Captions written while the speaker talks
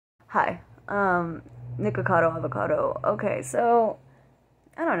Hi, Nikocado Avocado. Okay, so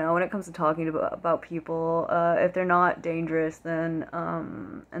I don't know, when it comes to talking about people, if they're not dangerous, then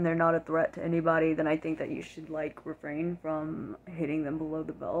and they're not a threat to anybody, then I think that you should like refrain from hitting them below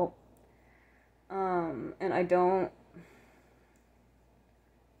the belt. And I don't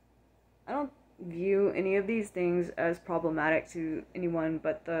view any of these things as problematic to anyone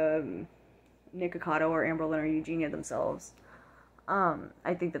but the Nikocado or Amberlynn or Eugenia themselves.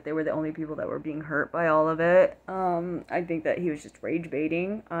 I think that they were the only people that were being hurt by all of it. I think that he was just rage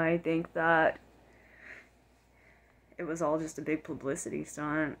baiting. I think that it was all just a big publicity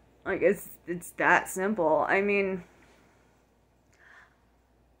stunt. Like, it's that simple. I mean,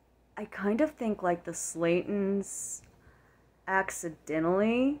 I kind of think like the Slaytons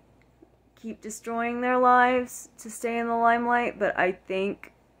accidentally keep destroying their lives to stay in the limelight, but I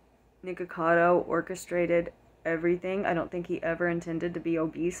think Nikocado orchestrated everything. I don't think he ever intended to be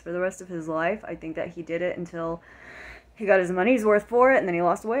obese for the rest of his life. I think that he did it until he got his money's worth for it, and then he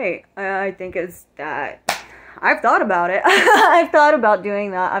lost weight. I think it's that. I've thought about it. I've thought about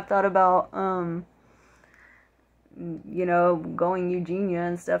doing that. I've thought about, you know, going Eugenia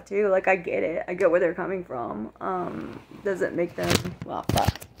and stuff too. Like, I get it. I get where they're coming from. Doesn't make them, well,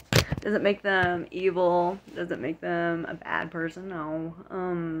 fuck. Doesn't make them evil. Doesn't make them a bad person,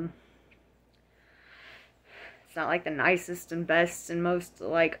 no. It's not like the nicest and best and most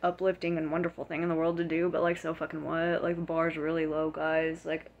like uplifting and wonderful thing in the world to do, but like, so fucking what? Like, the bar's really low, guys.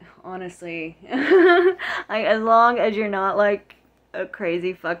 Like, honestly, like, as long as you're not like a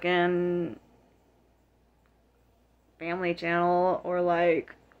crazy fucking Family Channel or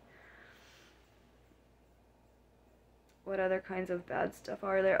like, what other kinds of bad stuff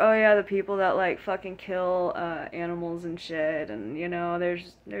are there? Oh yeah, the people that like fucking kill animals and shit, and you know,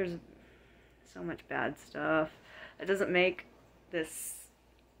 there's so much bad stuff. It doesn't make this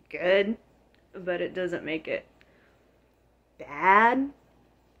good, but it doesn't make it bad.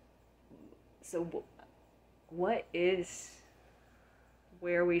 So what is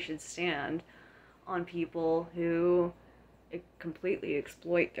where we should stand on people who completely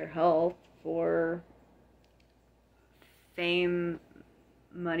exploit their health for fame,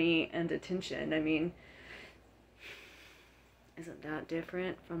 money, and attention? I mean, isn't that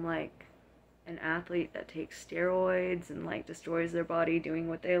different from like an athlete that takes steroids and like destroys their body doing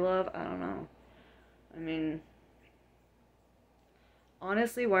what they love? I don't know. I mean,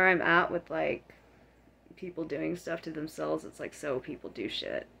 honestly, where I'm at with like people doing stuff to themselves, it's like, so people do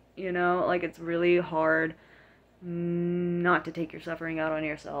shit, you know? Like, it's really hard not to take your suffering out on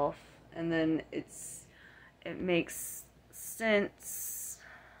yourself, and then it makes sense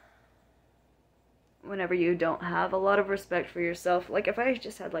whenever you don't have a lot of respect for yourself. Like, if I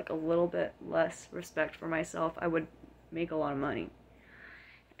just had like a little bit less respect for myself, I would make a lot of money.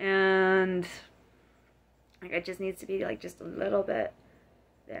 And like, it just needs to be like just a little bit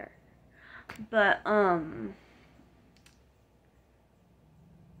there. But I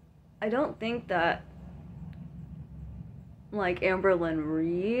don't think that like Amberlynn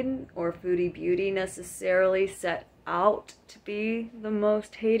Reid or Foodie Beauty necessarily set out to be the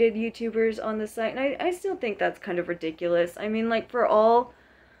most hated YouTubers on the site, and I still think that's kind of ridiculous. I mean, like, for all,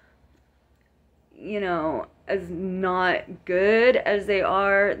 you know, as not good as they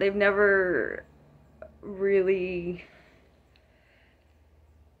are, they've never really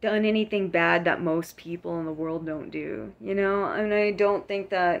done anything bad that most people in the world don't do, you know? I mean, I don't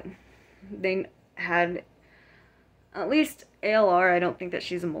think that they had, at least ALR, I don't think that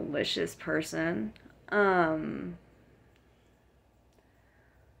she's a malicious person.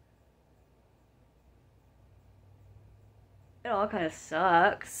 It all kind of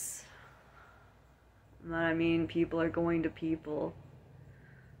sucks. But I mean, people are going to people.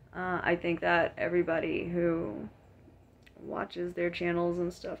 I think that everybody who watches their channels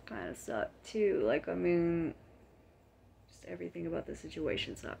and stuff kind of suck too. Like, I mean, just everything about the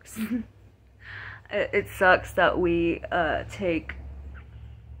situation sucks. It sucks that we take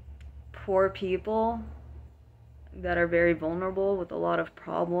poor people that are very vulnerable with a lot of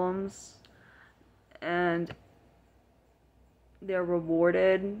problems, and they're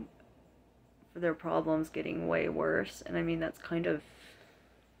rewarded for their problems getting way worse. And I mean, that's kind of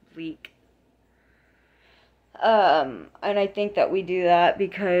bleak. And I think that we do that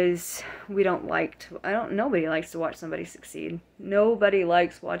because we don't like to, nobody likes to watch somebody succeed. Nobody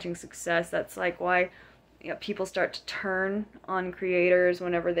likes watching success. That's like why, you know, people start to turn on creators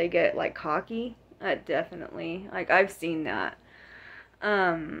whenever they get like cocky. Definitely. Like, I've seen that.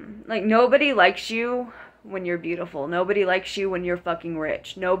 Like, nobody likes you when you're beautiful. Nobody likes you when you're fucking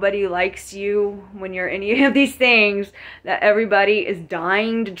rich. Nobody likes you when you're any of these things that everybody is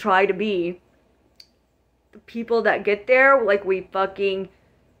dying to try to be. The people that get there, like, we fucking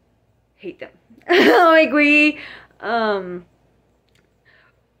hate them. Like, we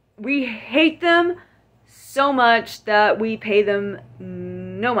hate them so much that we pay them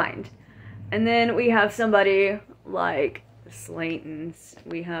no mind. And then we have somebody like the Slaytons,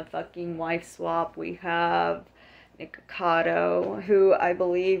 we have fucking Wife Swap, we have Nikocado, who I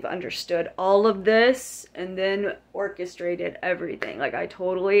believe understood all of this and then orchestrated everything. Like, I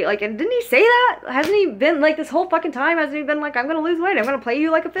totally, like, and didn't he say that? Hasn't he been, like, this whole fucking time, hasn't he been like, I'm gonna lose weight, I'm gonna play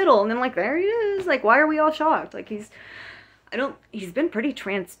you like a fiddle, and then, like, there he is. Like, why are we all shocked? Like, he's been pretty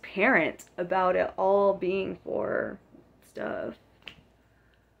transparent about it all being for stuff.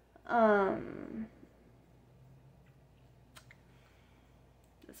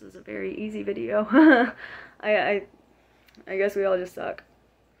 This is a very easy video. I guess we all just suck.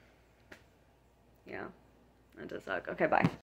 Yeah, that does suck. Okay, bye.